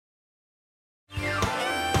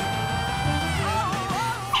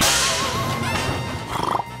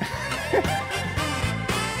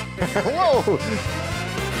Whoa!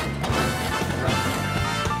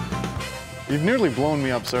 You've nearly blown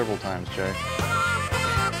me up several times, Jay.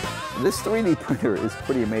 This 3D printer is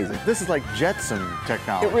pretty amazing. This is like Jetson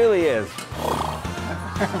technology. It really is.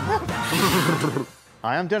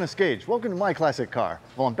 Hi, I'm Dennis Gage. Welcome to My Classic Car.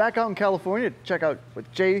 Well, I'm back out in California to check out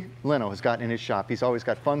what Jay Leno has got in his shop. He's always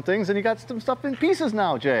got fun things, and he got some stuff in pieces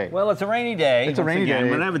now, Jay. Well, it's a rainy day. It's a rainy day.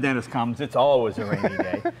 Whenever Dennis comes, it's always a rainy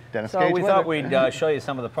day. Dennis so Gage we weather. thought we'd show you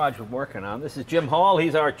some of the projects we're working on. This is Jim Hall.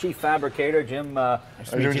 He's our chief fabricator. Jim Nice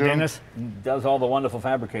to meet you, Dennis. does all the wonderful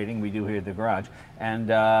fabricating we do here at the garage. And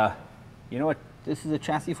you know what this is a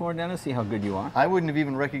chassis for, Dennis? See how good you are? I wouldn't have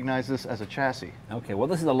even recognized this as a chassis. Okay, well,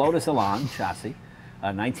 this is a Lotus Elan chassis.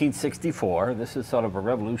 1964. This is sort of a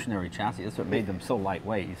revolutionary chassis. That's what made them so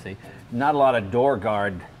lightweight, you see. Not a lot of door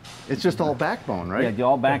guard. It's just all backbone, right? Yeah,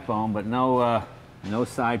 all backbone, but no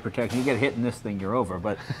side protection. You get hit in this thing, you're over.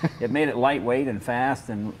 But it made it lightweight and fast,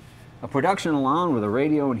 and a production Elan with a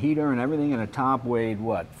radio and heater and everything, and a top weighed,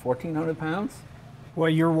 what, 1,400 pounds? Well,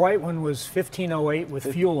 your white one was 1508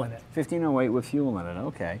 with fuel in it. 1508 with fuel in it,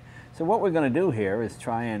 okay. So what we're going to do here is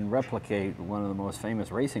try and replicate one of the most famous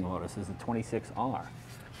racing Lotuses, the 26R.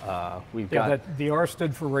 The R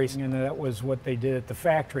stood for racing, and that was what they did at the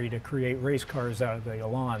factory to create race cars out of the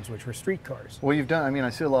Elans, which were street cars. Well, you've done, I mean, I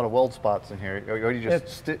see a lot of weld spots in here. Are you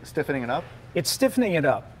just stiffening it up? It's stiffening it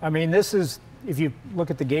up. I mean, this is, if you look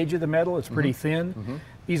at the gauge of the metal, it's pretty thin.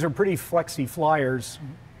 These are pretty flexy flyers.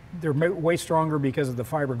 They're way stronger because of the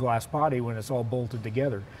fiberglass body when it's all bolted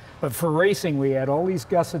together. But for racing, we had all these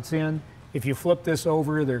gussets in. If you flip this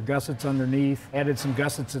over, there are gussets underneath. Added some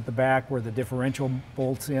gussets at the back where the differential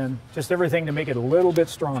bolts in. Just everything to make it a little bit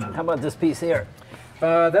stronger. How about this piece here?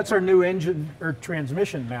 That's our new engine or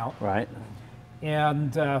transmission mount. Right.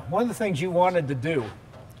 And one of the things you wanted to do,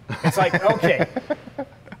 it's like, okay,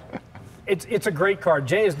 it's a great car.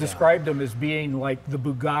 Jay has described them as being like the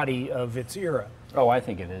Bugatti of its era. Oh, I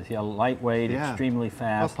think it is. Yeah, lightweight, extremely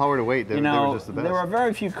fast. Well, power to weight, they were just the best. There are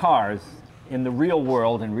very few cars in the real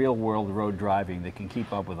world and real world road driving that can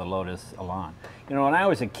keep up with a Lotus Elan. You know, when I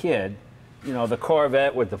was a kid, you know, the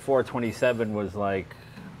Corvette with the 427 was like,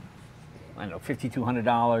 I don't know,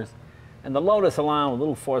 $5,200. And the Lotus Elan with a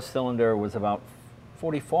little four-cylinder was about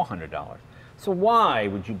 $4,400. So why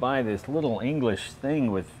would you buy this little English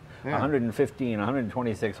thing with 115,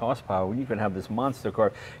 126 horsepower when you could have this monster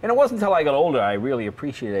car? And it wasn't until I got older I really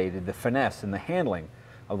appreciated the finesse and the handling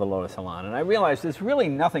of the Lotus Elan. And I realized there's really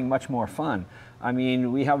nothing much more fun. I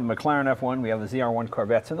mean, we have a McLaren F1, we have the ZR1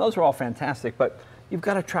 Corvettes, and those are all fantastic, but you've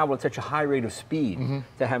got to travel at such a high rate of speed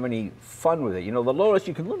to have any fun with it. You know, the Lotus,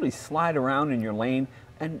 you can literally slide around in your lane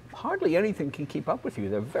and hardly anything can keep up with you.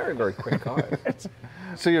 They're very, very quick cars.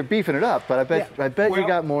 So you're beefing it up, but I bet Well, you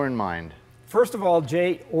got more in mind. First of all,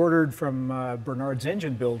 Jay ordered from Bernard's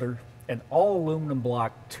Engine Builder an all-aluminum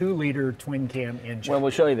block 2-liter twin-cam engine. Well,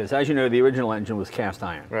 we'll show you this. As you know, the original engine was cast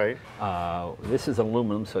iron. Right. This is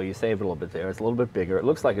aluminum, so you save a little bit there. It's a little bit bigger. It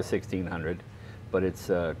looks like a 1600, but it's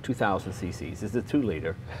 2,000 cc's. It's a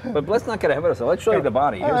 2-liter. But let's not get ahead of ourselves. Let's show you the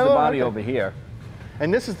body. Here's the body over here.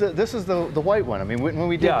 And this is the white one. I mean, when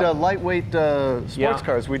we did lightweight sports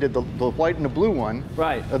cars, we did the white and the blue one.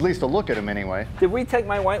 Right. At least to look at them anyway. Did we take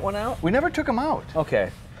my white one out? We never took them out.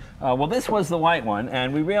 Okay. Well, this was the white one,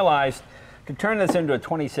 and we realized to turn this into a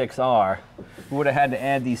 26R, we would have had to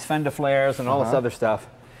add these fender flares and all this other stuff.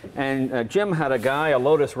 And Jim had a guy, a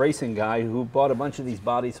Lotus racing guy, who bought a bunch of these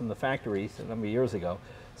bodies from the factories a number of years ago.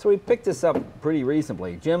 So we picked this up pretty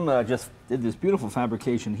reasonably. Jim just did this beautiful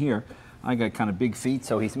fabrication here. I got kind of big feet,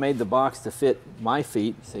 so he's made the box to fit my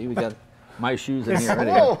feet. See, we got my shoes in here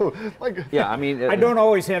already. Whoa! Yeah, I mean... I don't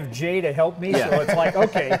always have Jay to help me, so it's like,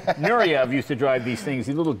 okay. Nureyev used to drive these things,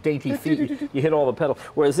 these little dainty feet. You hit all the pedals.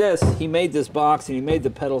 Whereas this, he made this box and he made the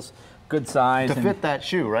pedals good size. To fit that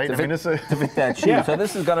shoe, right? To fit that shoe. So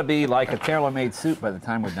this is going to be like a tailor-made suit by the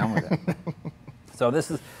time we're done with it. So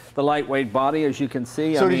this is the lightweight body, as you can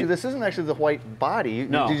see. So this isn't actually the white body.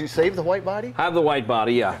 No. Did you save the white body? Have the white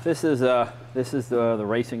body, yeah. This is the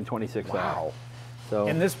racing 26R. Wow. So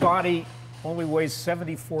And this body only weighs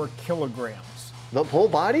 74 kilograms. The whole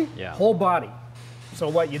body? yeah. Whole body. So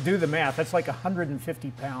what, you do the math, that's like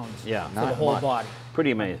 150 pounds for the whole body.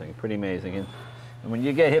 Pretty amazing, pretty amazing. And when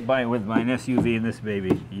you get hit with an SUV in this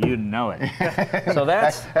baby, you know it. So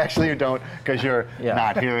that's... Actually, you don't, because you're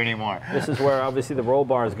not here anymore. This is where, obviously, the roll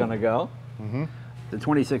bar is going to go. The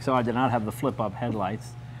 26R did not have the flip-up headlights.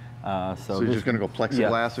 So you're just going to go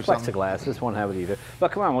plexiglass or something? Plexiglass. This won't have it either.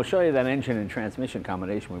 But come on, we'll show you that engine and transmission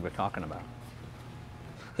combination we were talking about.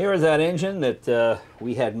 Here is that engine that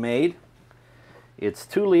we had made. It's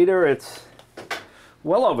 2-liter. It's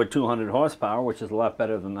well over 200 horsepower, which is a lot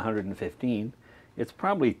better than the 115. It's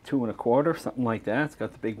probably 2 1/4, something like that. It's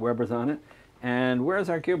got the big Webers on it. And where's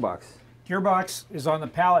our gearbox? Gearbox is on the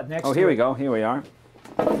pallet next to it. Oh, here we go. Here we are.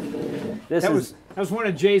 That was one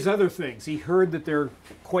of Jay's other things. He heard that their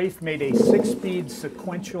Quaife made a 6-speed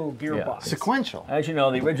sequential gearbox. Sequential. As you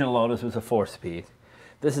know, the original Lotus was a 4-speed.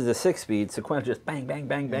 This is a 6-speed sequential, just bang, bang,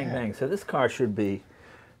 bang, bang, bang. So this car should be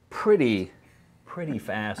pretty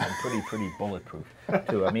fast and pretty bulletproof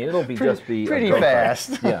too. I mean, it'll be just be pretty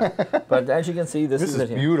fast. Yeah, but as you can see, this is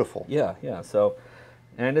beautiful. Yeah, yeah. So,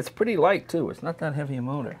 and it's pretty light too. It's not that heavy a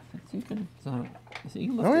motor. You can lift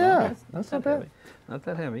oh it yeah, up. that's not bad. Heavy. Not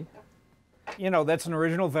that heavy. You know, that's an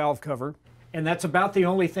original valve cover, and that's about the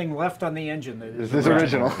only thing left on the engine. That Is this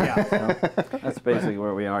original? Yeah. So, that's basically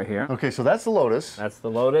where we are here. Okay, so that's the Lotus. That's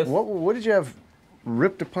the Lotus. What did you have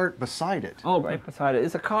ripped apart beside it? Oh, right beside it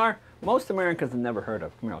is a car most Americans have never heard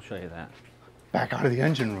of. Come here, I'll show you that. Back out of the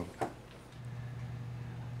engine room.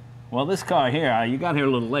 Well, this car here, you got here a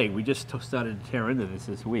little late. We just started to tear into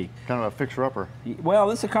this week. Kind of a fixer-upper. Well,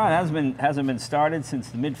 this is a car that hasn't been started since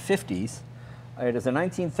the mid-50s. It is a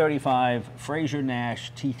 1935 Frazer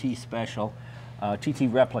Nash TT Special, TT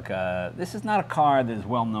replica. This is not a car that is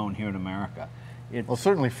well known here in America. Well,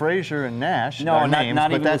 certainly Frazer and Nash. No, are not names,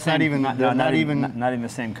 even but that's the same, not even not even the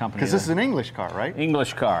same company. because this is an English car, right?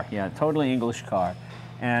 English car, yeah, totally English car.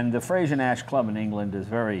 And the Frazer Nash Club in England is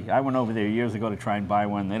very. I went over there years ago to try and buy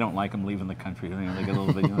one. They don't like them leaving the country. You know, they get a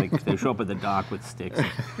little bit. They show up at the dock with sticks.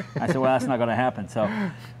 I said, well, that's not going to happen. So,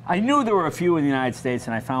 I knew there were a few in the United States,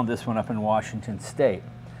 and I found this one up in Washington State.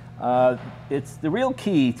 It's the real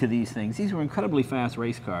key to these things. These were incredibly fast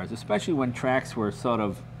race cars, especially when tracks were sort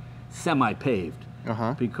of semi-paved.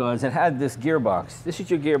 Because it had this gearbox. This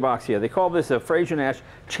is your gearbox here. They call this a Frazer Nash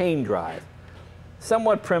chain drive.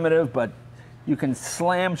 Somewhat primitive, but you can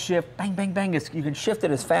slam shift, bang, bang, bang. You can shift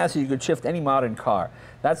it as fast as you could shift any modern car.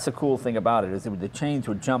 That's the cool thing about it, is that the chains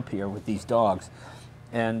would jump here with these dogs.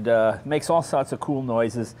 And makes all sorts of cool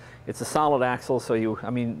noises. It's a solid axle, so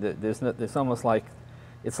there's almost like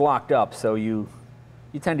it's locked up, so you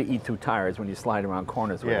tend to eat through tires when you slide around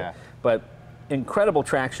corners with it. But incredible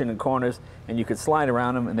traction in corners, and you could slide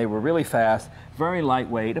around them, and they were really fast, very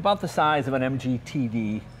lightweight, about the size of an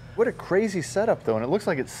MGTD. What a crazy setup, though, and it looks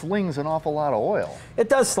like it slings an awful lot of oil. It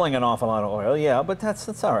does sling an awful lot of oil, yeah, but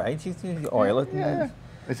that's all right. You oil it. Yeah.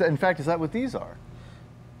 In fact, is that what these are?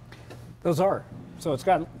 Those are. So it's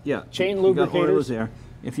got chain you got lubricators. oilers there.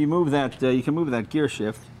 If you move that, you can move that gear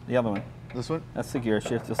shift, the other one. This one? That's the gear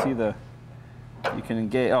shift. You'll see you can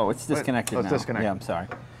engage, oh, it's disconnected now. It's disconnected. Yeah, I'm sorry.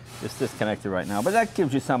 It's disconnected right now, but that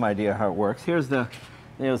gives you some idea how it works. There's the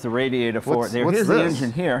radiator for it there. Here's the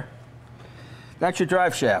engine here. That's your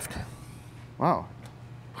drive shaft. Wow.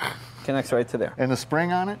 Connects right to there. And the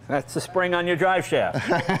spring on it? That's the spring on your drive shaft.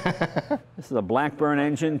 This is a Blackburne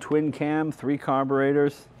engine, twin cam, 3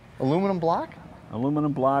 carburetors. Aluminum block?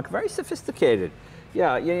 Aluminum block, very sophisticated.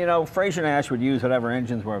 Yeah, you know, Frazer Nash would use whatever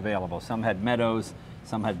engines were available. Some had Meadows,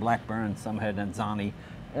 some had Blackburn, some had Anzani,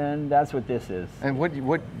 and that's what this is. And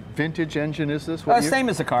what vintage engine is this? Same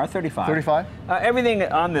as the car, 35. 35? Everything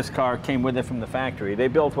on this car came with it from the factory. They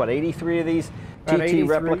built, what, 83 of these TT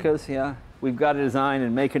replicas? Yeah. We've got to design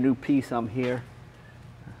and make a new piece on here.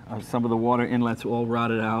 Some of the water inlets all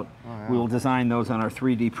rotted out. Oh, yeah. We'll design those on our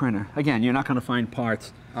 3D printer. Again, you're not going to find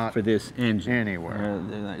parts for this engine anywhere.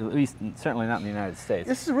 At least, certainly not in the United States.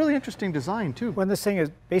 This is a really interesting design, too. When this thing is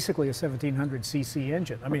basically a 1700 cc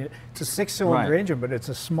engine. I mean, it's a 6-cylinder engine, but it's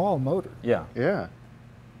a small motor. Yeah. Yeah.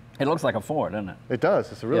 It looks like a Ford, doesn't it? It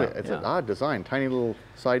does. It's an odd design. Tiny little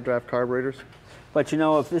side draft carburetors. But you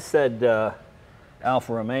know, if this said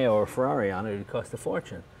Alfa Romeo or Ferrari on it, it'd cost a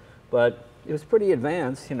fortune. But it was pretty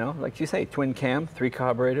advanced, you know, like you say, twin cam, 3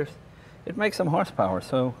 carburetors. It makes some horsepower,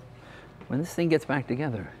 so when this thing gets back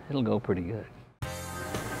together, it'll go pretty good.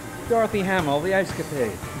 Dorothy Hamill, the Ice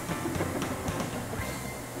Capade.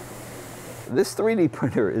 This 3D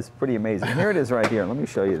printer is pretty amazing. Here it is right here. Let me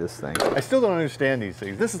show you this thing. I still don't understand these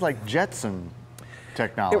things. This is like Jetson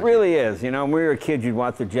technology. It really is. You know, when we were a kid, you'd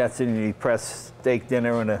watch the Jetson and you'd press steak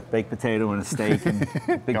dinner and a baked potato and a steak and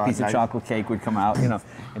a big piece of chocolate cake would come out, you know,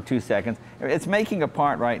 in 2 seconds. It's making a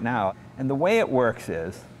part right now. And the way it works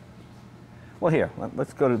is, well, here,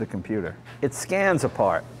 let's go to the computer. It scans a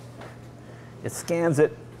part. It scans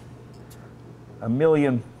it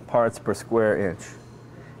 1,000,000 parts per square inch.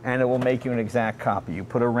 And it will make you an exact copy. You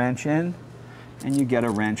put a wrench in and you get a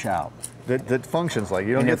wrench out. That functions like,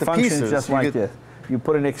 you don't and get the functions pieces. Just like this. You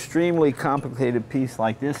put an extremely complicated piece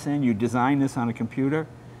like this in, you design this on a computer,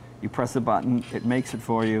 you press a button, it makes it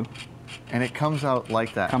for you. And it comes out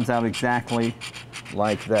like that. Comes out exactly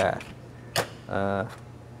like that.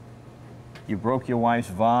 You broke your wife's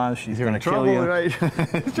vase, she's You're going in to kill trouble, you.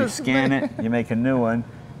 right? You scan it, you make a new one.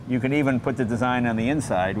 You can even put the design on the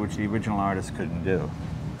inside, which the original artist couldn't do.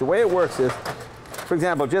 The way it works is, for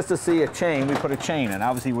example, just to see a chain, we put a chain in.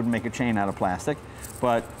 Obviously, you wouldn't make a chain out of plastic,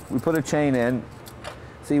 but we put a chain in.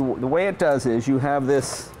 See, the way it does is you have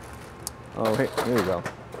this, oh, here you go.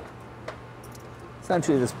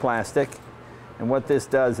 Essentially this plastic, and what this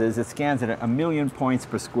does is it scans it at 1,000,000 points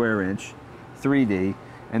per square inch, 3D,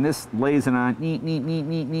 and this lays it on, neat.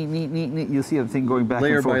 You'll see the thing going back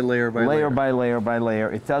Layer and forth. by layer by layer. Layer by layer by layer.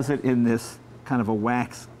 It does it in this kind of a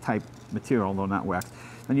wax type material, although not wax.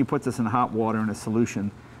 Then you put this in hot water in a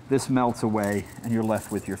solution. This melts away, and you're left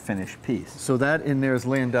with your finished piece. So that in there is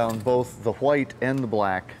laying down both the white and the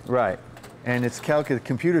black. Right. And it's the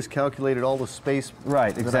computer's calculated all the space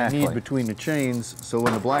Right, that exactly. I need between the chains, so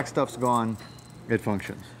when the black stuff's gone, it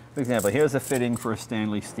functions. For example, here's a fitting for a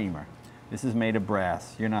Stanley steamer. This is made of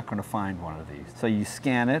brass. You're not going to find one of these. So you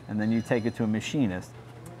scan it, and then you take it to a machinist.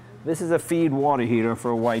 This is a feed water heater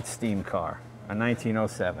for a white steam car, a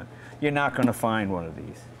 1907. You're not going to find one of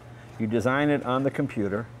these. You design it on the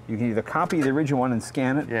computer. You can either copy the original one and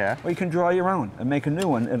scan it, or you can draw your own and make a new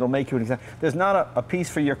one. It'll make you an exact. There's not a piece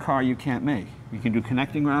for your car you can't make. You can do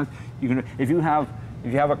connecting rods. You can, if you have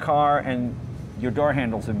a car and your door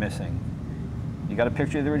handles are missing, you got a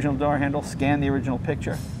picture of the original door handle. Scan the original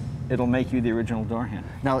picture. It'll make you the original door handle.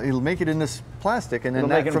 Now it'll make it in this plastic, and then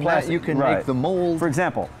from that you can make the mold. For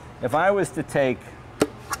example, if I was to take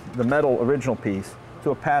the metal original piece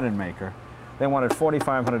to a pattern maker, they wanted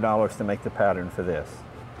 $4,500 to make the pattern for this.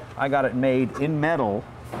 I got it made in metal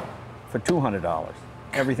for $200.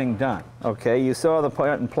 Everything done. Okay, you saw the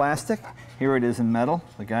part in plastic. Here it is in metal.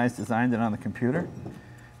 The guys designed it on the computer.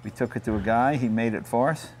 We took it to a guy. He made it for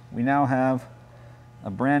us. We now have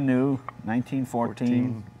a brand new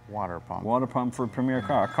 1914 water pump for a Premier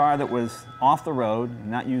car. A car that was off the road,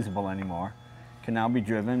 not usable anymore, can now be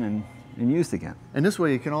driven and used again. And this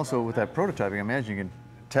way you can also, with that prototyping, I imagine you can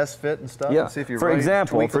test fit and stuff, Yeah. and see if you're for right.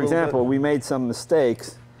 example, we made some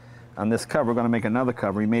mistakes on this cover. We're going to make another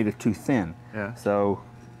cover. We made it too thin. Yeah. So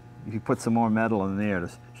if you put some more metal in there to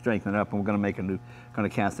strengthen it up, and we're going to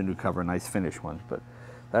cast a new cover, a nice finish one. But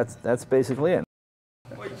that's basically it.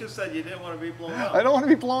 Well, you just said you didn't want to be blown up. I don't want to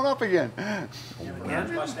be blown up again.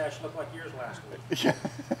 Dan's mustache looked like yours last week.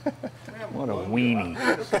 What a weenie.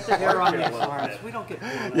 Hair on these arms. We don't get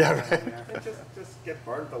blown up. Yeah, right. Just get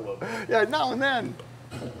burnt a little bit. Yeah, now and then.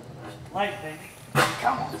 Light, baby.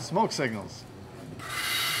 Come on. Smoke signals.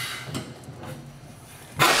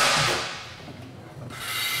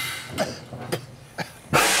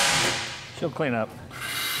 She'll clean up.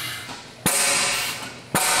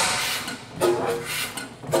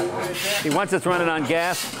 See, once it's running on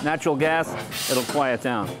gas, natural gas, it'll quiet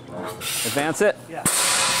down. Advance it. Yeah.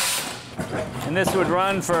 And this would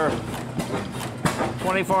run for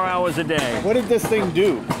 24 hours a day. What did this thing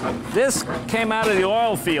do? This came out of the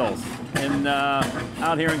oil fields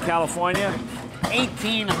out here in California.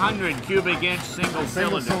 1,800 cubic inch single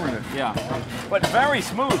cylinder. Yeah. But very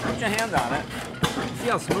smooth. Put your hand on it. See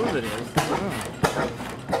how smooth it is.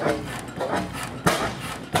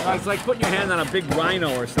 It's like putting your hand on a big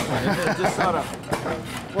rhino or something. It just sort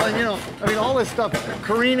of. Well, you know, I mean, all this stuff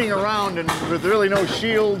careening around and with really no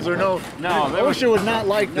shields or no. No, OSHA would not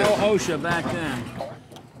like no this. OSHA back then.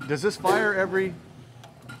 Does this fire every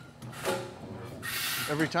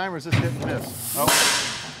time, or is this hit and miss? Oh,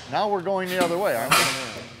 now we're going the other way, aren't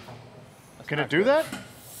we? Can it do that?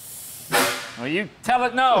 Well, you tell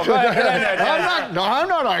it no. Go ahead, get in there, I'm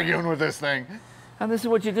not arguing with this thing. And this is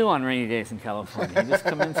what you do on rainy days in California. You just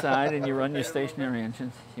come inside and you run your stationary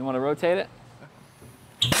engines. You want to rotate it?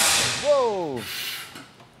 Whoa!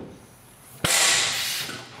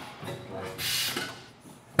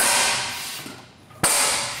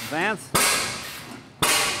 Advance.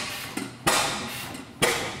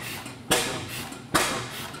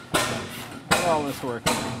 All this work.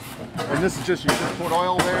 And this is just, you just put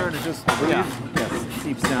oil there and it just breathes? Yeah, yes, it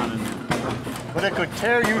seeps down in there. But it could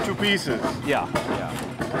tear you to pieces. Yeah, yeah.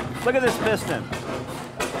 Look at this piston.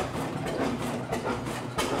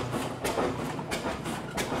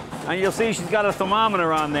 And you'll see she's got a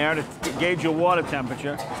thermometer on there to gauge your water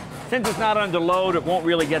temperature. Since it's not under load, it won't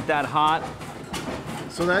really get that hot.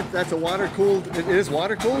 So that's a water-cooled, it is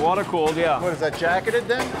water-cooled? Water-cooled, yeah. What, is that jacketed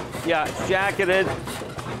then? Yeah, it's jacketed.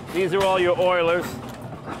 These are all your oilers.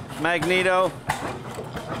 Magneto,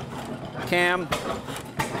 cam.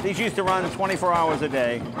 These used to run 24 hours a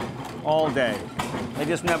day, all day. They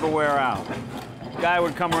just never wear out. Guy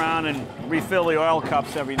would come around and refill the oil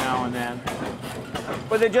cups every now and then.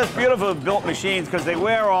 But they're just beautiful built machines because they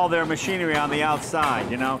wear all their machinery on the outside,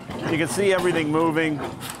 you know? You can see everything moving.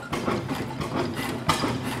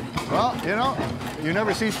 Well, you know, you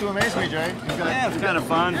never cease to amaze me, Jay. Yeah, it's kind of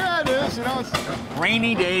fun. Yeah, it is. You know, it's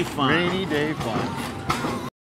Rainy day fun. rainy day fun.